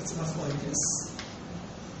 that's enough like this.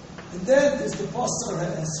 And then there's the basar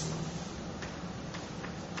ha'esrog.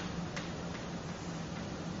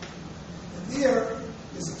 And there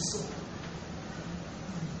is a psul.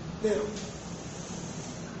 Now,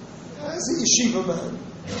 as a yeshiva man,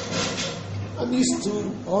 I'm used to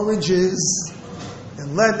oranges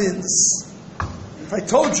and lemons. If I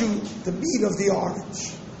told you the meat of the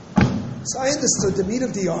orange, so I understood the meat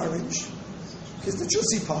of the orange is the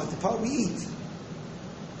juicy part, the part we eat.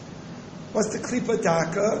 What's the klipa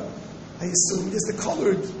daka? I assumed is the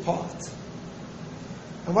colored part.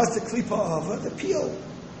 And what's the klipa ava? The peel.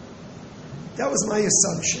 That was my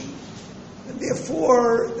assumption. And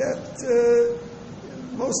therefore, that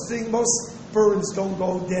most burns don't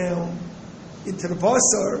go down into the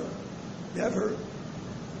basar, never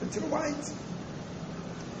into the white.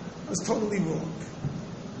 I was totally wrong.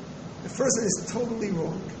 The first one is totally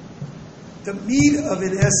wrong. The meat of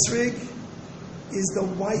an esrog is the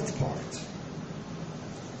white part.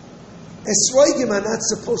 Esrogim are not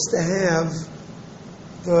supposed to have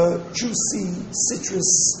the juicy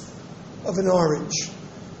citrus of an orange.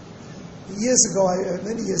 Years ago,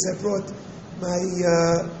 many years, I brought my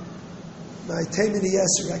Taimini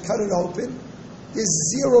Esrog. I cut it open. There's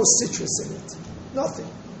zero citrus in it. Nothing.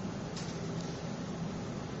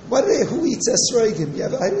 Who eats esrogim? Yeah,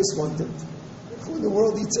 I always wondered. Who in the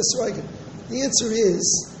world eats esrogim? The answer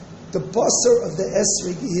is, the basar of the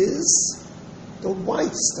esrog is the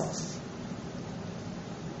white stuff.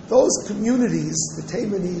 Those communities, the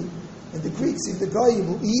Taimini and the Greeks, and the Goyim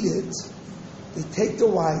who eat it, they take the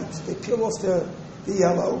white, they peel off the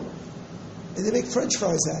yellow, and they make French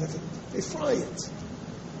fries out of it. They fry it.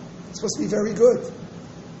 It's supposed to be very good.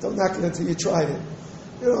 Don't knock it until you tried it.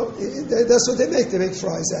 That's what they make. They make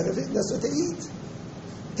fries out of it, and that's what they eat.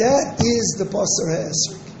 That is the basar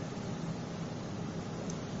ha'esrog.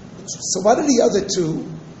 So what are the other two?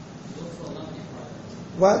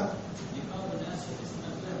 What?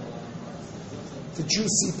 The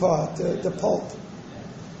juicy part, the pulp.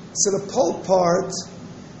 So the pulp part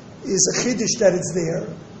is a chiddush that it's there,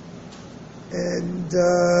 and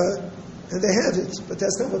they have it, but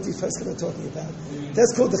that's not what the Feskim are talking about.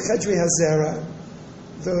 That's called the Chedrei Hazera,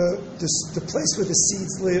 the place where the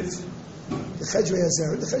seeds live, the Chedrei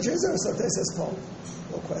Hazera. The Chedrei Hazera sometimes has pulp,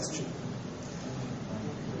 no question.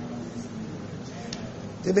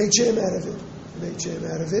 They make jam out of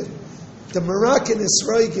it. The Moroccan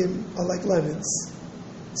esrogim are like lemons.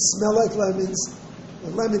 Smell like lemons. A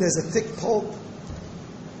lemon has a thick pulp.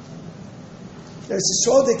 There's a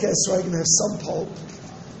Yisraelic esrogim have some pulp,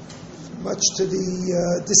 much to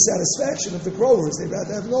the dissatisfaction of the growers. They'd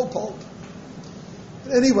rather have no pulp.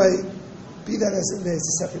 But anyway, be that as it may,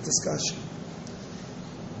 it's a separate discussion.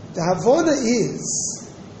 The Havana is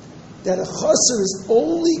that a chaser is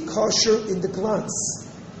only kosher in the glance,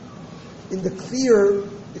 in the clear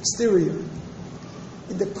exterior.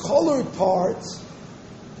 In the colored part,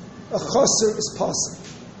 a chaser is possible.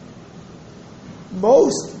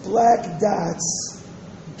 Most black dots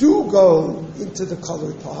do go into the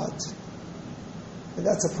colored part, and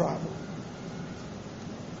that's a problem.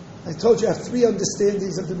 I told you I have three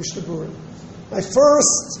understandings of the Mishnah Berurah. My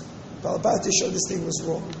first Balabatish understanding was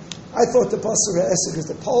wrong. I thought the basar ha'esrog is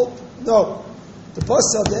the pulp. No, the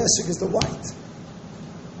basar ha'esrog is the white,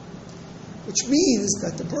 which means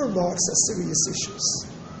that the burn marks are serious issues.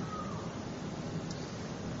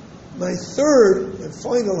 My third and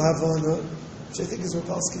final Havana, which I think is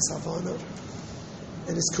Rapalski's Havana,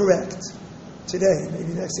 and is correct today,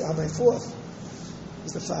 maybe next year, my fourth,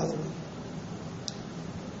 is the following.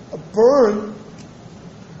 A burn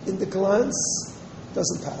in the glance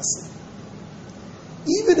doesn't pass it.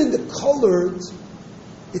 Even in the colored,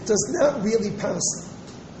 it does not really pass it.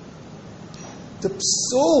 The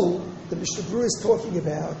psul the Mishnah Berurah is talking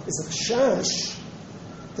about is a chash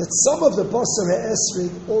that some of the basar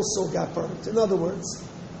ha'esrog also got burnt. In other words,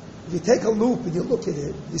 if you take a loop and you look at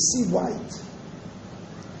it, you see white.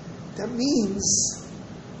 That means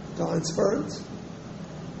the glance burnt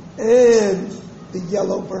and the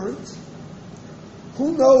yellow burnt.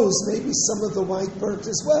 Who knows, maybe some of the white burnt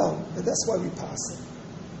as well, and that's why we pass it.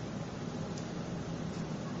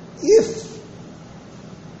 If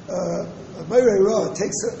a Meirei Ra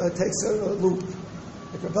takes a loop,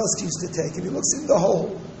 like Rabelski used to take, and he looks in the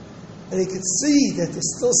hole, and he can see that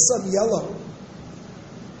there's still some yellow,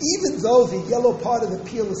 even though the yellow part of the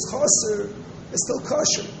peel is chaser, it's still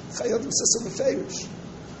kosher.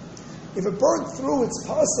 If it burned through, it's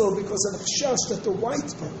possible because of the chash that the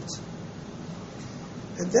white burnt.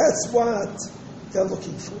 And that's what they're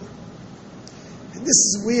looking for. And this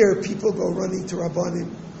is where people go running to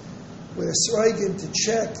Rabbanim with a srogim to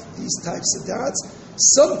check these types of dots.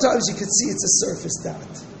 Sometimes you can see it's a surface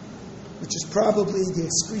dot, which is probably the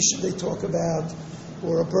excretion they talk about,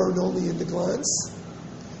 or a burn only in the glance.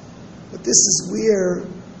 But this is where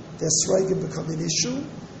the srogim become an issue.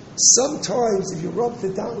 Sometimes if you rub the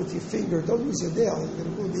dot with your finger, don't use your nail, you're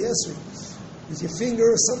going to ruin the esrog. With your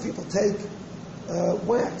finger, some people take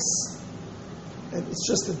wax, and it's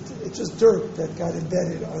just dirt that got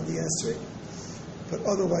embedded on the esrog, but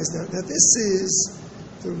otherwise not. Now this is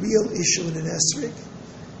the real issue in an esrog.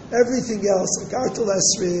 Everything else, a gartel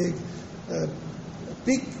esrog, a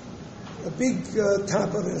big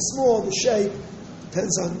top of it, a small, the shape,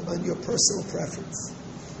 depends on your personal preference.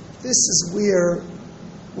 This is where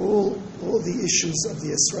all the issues of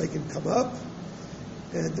the esrogim come up,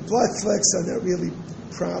 and the black flecks are not really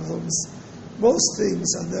problems. Most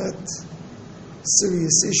things are not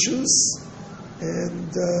serious issues.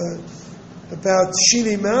 And about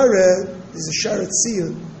Shinei Mara, there's a Sharat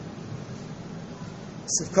Tziyun.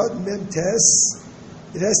 Sivkot Mem Tes,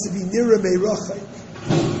 it has to be Nira Meirachai.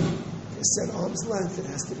 I said arm's length, it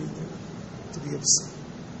has to be there to be a psul.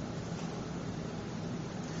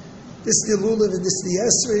 This is the lulav and this is the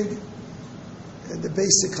esrig and the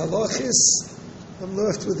basic halachis. I'm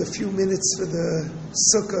left with a few minutes for the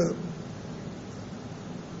sukkah.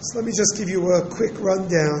 So let me just give you a quick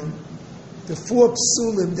rundown. The 4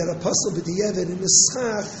 psulim that are pasul b'di'evet in the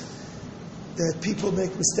schach that people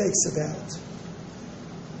make mistakes about.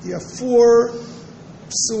 There are 4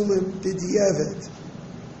 psulim b'di'evet.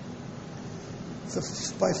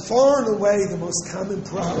 By far and away, the most common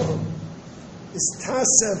problem is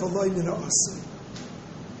taseh v'lo min ha'aseh.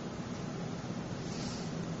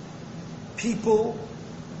 People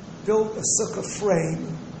build a sukkah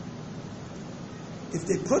frame. If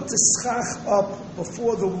they put the schach up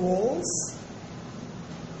before the walls,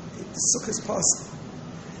 the sukkah is possible.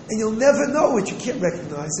 And you'll never know it. You can't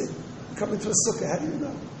recognize it. You come into a sukkah, how do you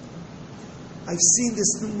know? I've seen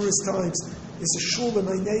this numerous times. There's a shul in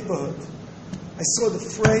my neighborhood. I saw the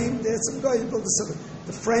frame. They had some guy who built a sukkah.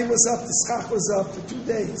 The frame was up, the schach was up for 2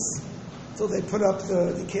 days until they put up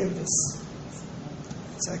the canvas.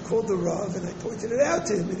 So I called the Rav and I pointed it out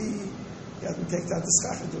to him, and he had me take down the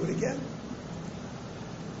schach and do it again.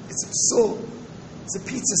 It's a psul. It's a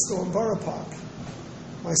pizza store in Borough Park.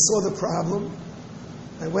 I saw the problem.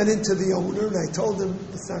 I went into the owner and I told him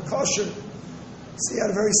it's not kosher. So he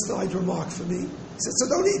had a very snide remark for me. He said, so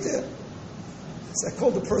don't eat it. So I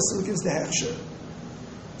called the person who gives the hechsher.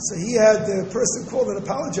 So he had the person call and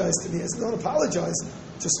apologize to me. I said, don't apologize.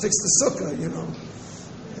 Just fix the sukkah, And,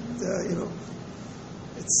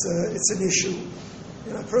 it's an issue.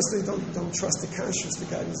 I personally don't trust the conscience. The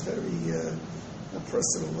guy was very, not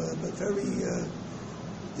personal, but very,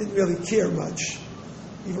 didn't really care much.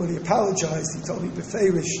 Even when he apologized, he told me,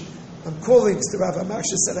 beferish, I'm calling because the Rav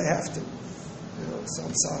Amaksha said I have to. So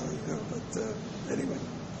I'm sorry. But anyway.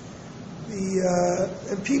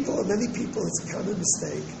 And many people, it's a common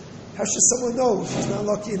mistake. How should someone know if he's not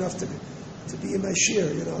lucky enough to be in my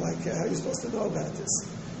shir? How are you supposed to know about this?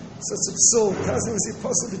 So it's a psul. Kazan was the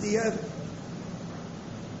apostle b'di'evet.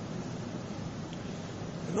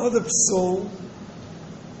 Another psul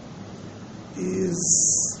is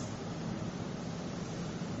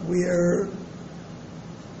where,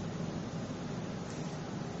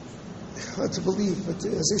 hard to believe, but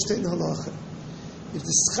as I in halacha, if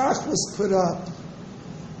the schach was put up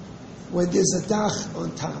when there's a dach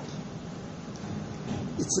on top,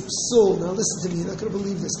 it's a psul. Now listen to me, you're not going to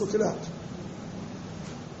believe this, look it up.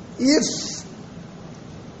 If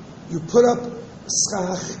you put up a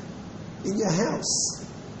schach in your house,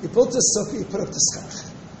 you built a sukkah, you put up the schach,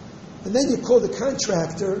 and then you call the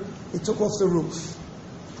contractor, he took off the roof.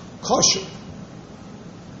 Kosher.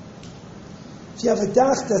 If you have a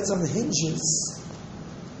dach that's on hinges,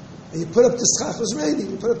 and you put up the schach, it was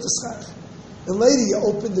raining, you put up the schach, and later you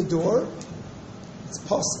open the door, it's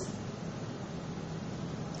possible.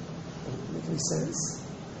 Doesn't make any sense?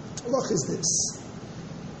 Look, is this.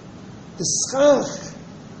 The schach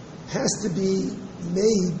has to be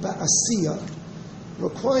made by asiyah,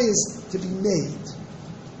 requires to be made.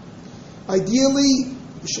 Ideally,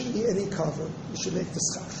 there shouldn't be any cover. You should make the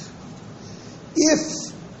schach.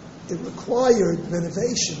 If it required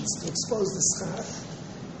renovations to expose the schach,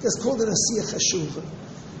 that's called an asiyah chashuva.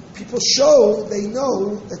 People show they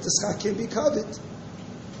know that the schach can be covered.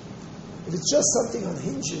 If it's just something on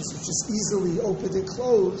hinges, which is easily opened and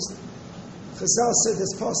closed, Chazal said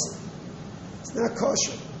that's possible. It's not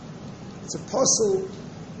kosher. It's a puzzle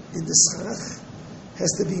in the schach.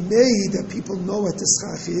 Has to be made that people know what the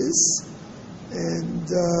schach is, and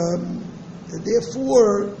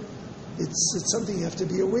therefore it's something you have to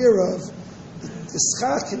be aware of. The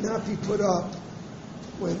schach cannot be put up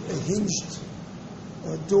when a hinged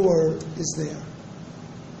door is there.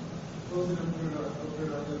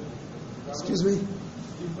 Excuse me? If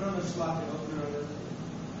you put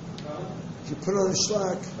on a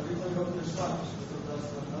shlak,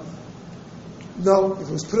 no, if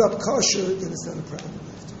it was put up kosher, then it's not a problem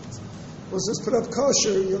afterwards. If it was put up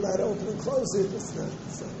kosher, you're allowed to open and close it, it's not.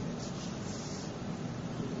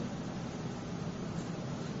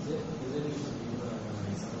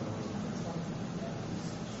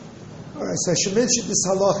 Alright, so I should mention this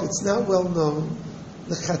halach, it's not well known.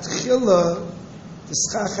 The chatchila, the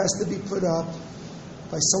schach has to be put up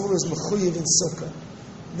by someone who's mechuyev in sukkah.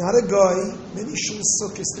 Not a guy, many shul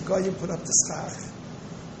sukkahs, the guy you put up the schach.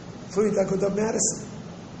 Including Dakodah Madison.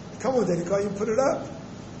 Come on, then the guy you put it up.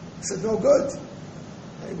 I said, no good.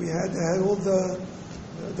 And we had all the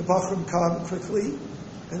bachrim come quickly,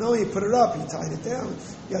 and now you put it up, you tied it down.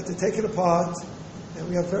 You have to take it apart, and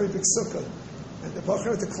we have very big sukkah. And the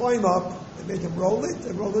bachrim had to climb up, and made them roll it,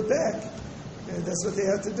 and roll it back. And that's what they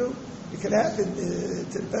had to do. It can happen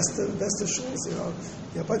to the best of shuls. You know,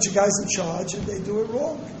 a bunch of guys in charge and they do it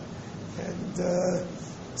wrong. And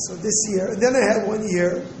so this year, and then I had one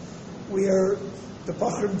year where the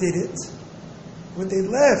Bachram did it. When they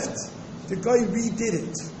left, the guy redid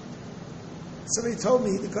it. Somebody told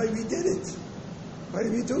me the guy redid it. Why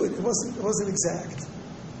did he do it? It wasn't exact.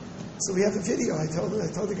 So we have a video. I told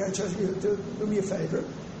the guy in charge, do me a favor,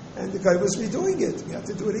 and the guy was redoing it. We have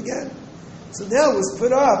to do it again. So now it was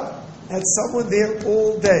put up, had someone there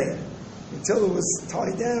all day until it was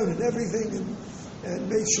tied down and everything, and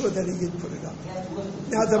made sure that he did put it up.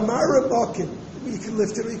 Now the Marabakim, you can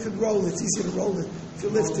lift it or you can roll it. It's easier to roll it. If you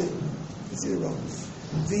lift it, it's easier to roll it.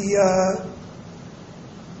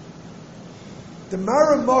 The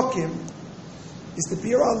Marabakim is the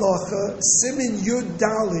Bir Halacha, Simin Yud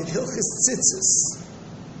Dalid, Hilchis Tzitzis,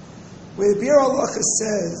 where the Bir Halacha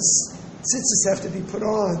says tzitzis have to be put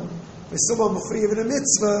on by someone mechuyev in a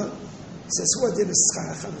mitzvah. It says, who did a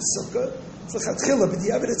schach on a sukkah? It's l'chatchila, but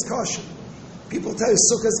the evidence kosher. People tell you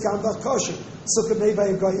sukkah is gambach kosher. Sukkah made by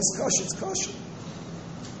a guy is kosher, it's kosher.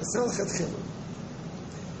 It's not l'chatchila.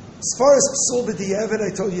 As far as psul b'di'evet,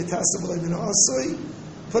 I told you tassim b'leim asui,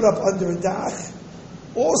 put up under a dach.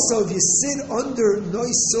 Also, if you sit under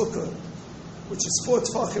nois sukkah, which is 4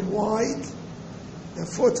 tefachim wide and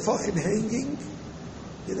 4 tefachim hanging,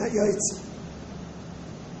 you're not yaitz.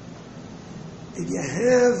 If you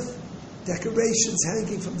have decorations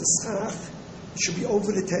hanging from the schach, it should be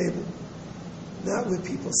over the table, not where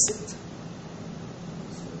people sit.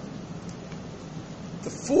 The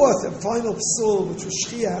fourth and final psul, which was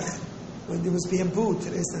shchiach, when there was bamboo,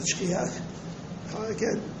 today's not shchiach.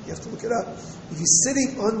 Again, you have to look it up. If you're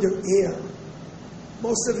sitting under air,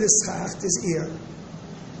 most of it is schach, there's air.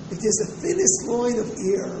 If there's the thinnest line of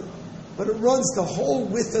air, but it runs the whole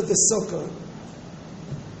width of the sukkah,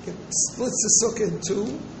 it splits the sukkah in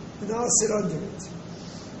two, and now I'll sit under it.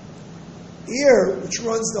 Air, which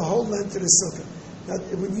runs the whole length of the sukkah. Now,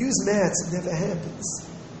 when you use mats, it never happens.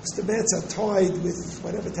 Because the mats are tied with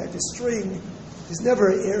whatever type of string, there's never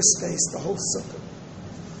an air space, the whole sukkah.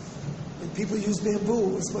 When people use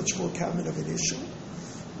bamboo, it's much more common of an issue.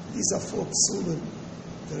 These are 4 psulim.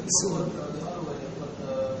 The other way to put the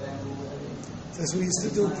bamboo in. That's what we used to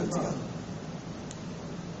do, put together.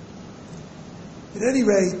 At any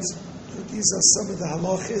rate, these are some of the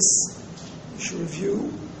halachis you should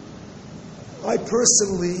review. I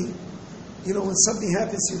personally, when something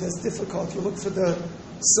happens to you that's difficult, you look for the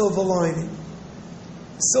silver lining.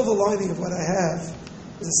 The silver lining of what I have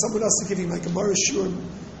is that someone else is giving my Gemara shiur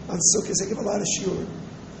on Sukkot. I give a lot of shiur.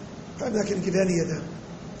 I'm not going to give any of them.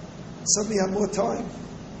 Suddenly I have more time.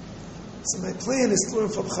 So my plan is to learn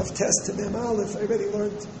from Chavtes to Mem Aleph. I already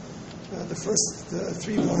learned the first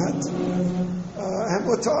 3 blot. I have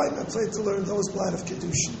more time. I plan to learn those blot of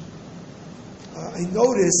Kedushin. I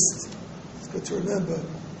noticed, it's good to remember,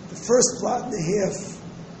 the first blot and a half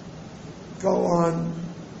go on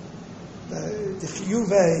the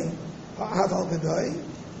Chiyuvei Ha'av al B'nai.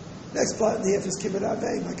 Next blot and a half is Kibbut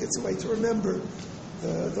Aveim. Like it's a way to remember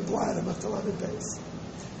the blot of Machtalam base.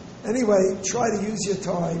 Anyway, try to use your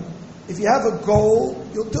time. If you have a goal,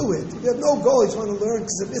 you'll do it. If you have no goal, you just want to learn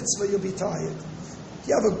because of mitzvah, you'll be tired. If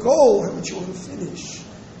you have a goal, how much you want to finish,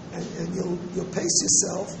 and you'll pace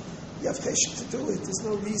yourself, you have cheshik to do it. There's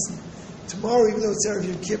no reason. Tomorrow, even though it's Erev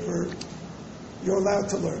Yom Kippur, you're allowed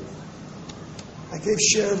to learn. I gave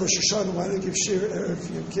share Rosh Hashanah. Why don't I give share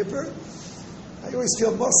Erev Yom Kippur? I always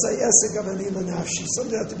feel Mosai Esek Avanim Nafshi.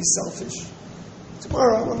 Something have to be selfish.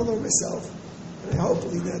 Tomorrow, I want to learn myself. And I hope,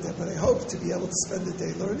 but I hope to be able to spend the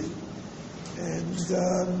day learning. And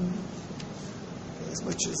as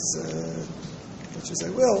much as I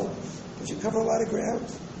will, but you cover a lot of ground.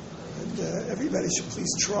 And everybody should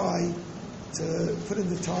please try to put in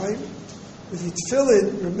the time. With your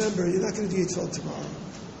tefillin, remember, you're not going to do your tefillin tomorrow.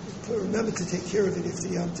 Remember to take care of it after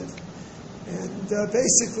Yom Tov. And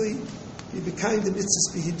basically, you be kind to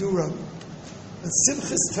mitzvahs b'hiduram. On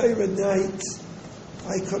Simchas Torah night,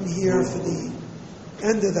 I come here for the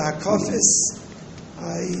end of the Hakafis.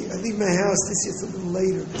 I leave my house, this year it's a little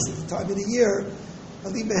later because of the time of the year. I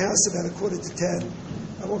leave my house about 9:45.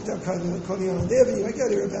 I walk down Coney Island Avenue. I get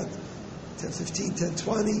here about 10:15,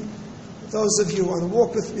 10:20. Those of you who want to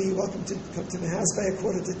walk with me, welcome to come to my house by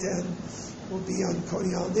 9:45. We'll be on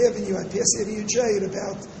Coney Island Avenue. I pass Avenue J at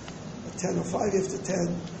about 10 or 5 after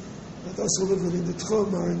 10. Those who live within the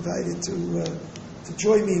Tchum are invited to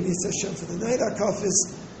join me in Mitzvah Hashem for the night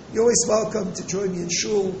Hakafis. You're always welcome to join me in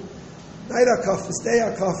Shul. Night Hakafis, day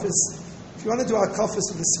Hakafis. If you want to do Hakafis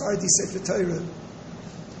with the Sephardi Sefer Torah,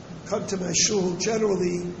 come to my Shul.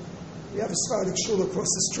 Generally, we have a Sephardic Shul across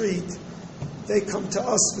the street. they come to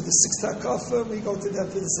us for the 6th hakafa, and we go to them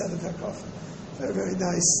for the 7th hakafa. Very, very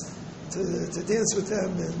nice to dance with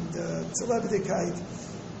them, and it's a levitikite.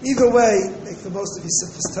 Either way, make the most of your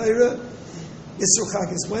Simchas Torah. Yisro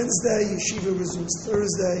Chag is Wednesday, Yeshiva resumes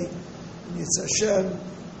Thursday, and Yitz Hashem,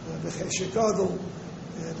 B'chesed Gadol.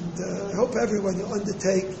 And I hope everyone, you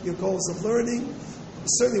undertake your goals of learning.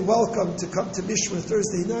 You're certainly welcome to come to Mishmer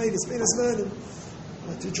Thursday night. It's Bein Hazmanim.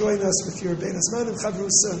 To join us with your Bein Hazmanim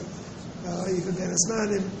Chavrusa, even Bein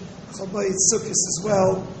Hazmanim, Chabayit Sukkos as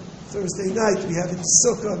well. Thursday night we have in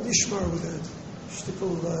Sukkah, Mishmar, with a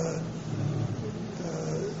shtickle,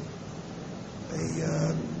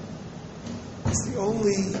 it's the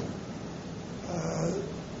only,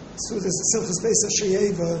 so there's a Simchas Beis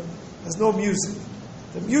HaSheyeva, has no music.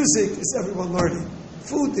 The music is everyone learning.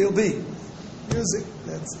 Food there'll be. Music,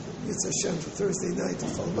 that's Yitz Hashem for Thursday night to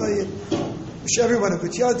Chalmayim. Wish everyone a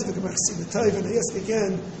good yad, and I ask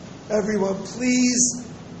again, everyone, please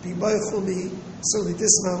be meichel me. Certainly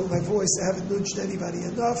this amount with my voice, I haven't nudged anybody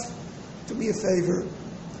enough. Do me a favor.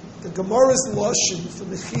 The Gemara's Lashon for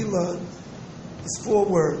Mechila is 4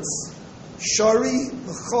 words. Shari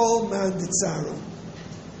l'chol man ditzaro.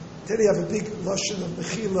 Today I have a big Lashon of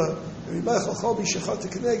Mechila, in the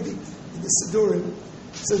Sidurim.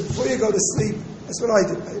 So before you go to sleep, that's what I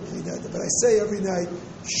do. I play that. But I say every night,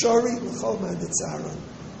 Shari l'chol man ditzaro.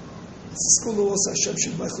 It's a school of also Hashem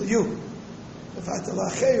should meichel you.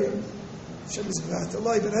 Hashem is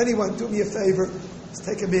v'atalai. But anyone, do me a favor. Let's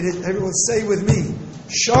take a minute. Everyone say with me.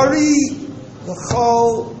 Shari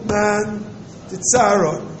l'chol man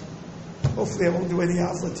ditzaron. Hopefully I won't do any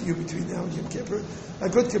afla to you between now and Yom Kippur. A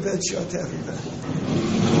good kibbutz shah to everyone.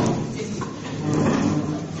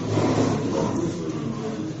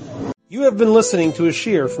 You have been listening to a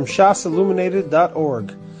shiur from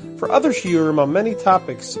shasilluminated.org. For other shiurim on many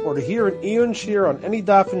topics, or to hear an Iyun shiur on any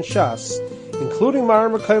daf in Shas, including Ma'ar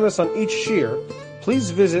Mekaymas on each shiur,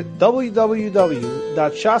 please visit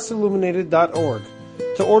www.shasilluminated.org.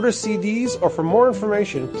 To order CDs or for more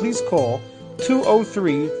information, please call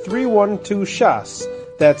 203-312-SHAS.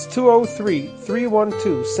 That's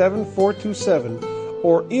 203-312-7427,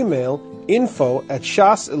 or email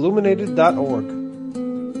info@shasilluminated.org.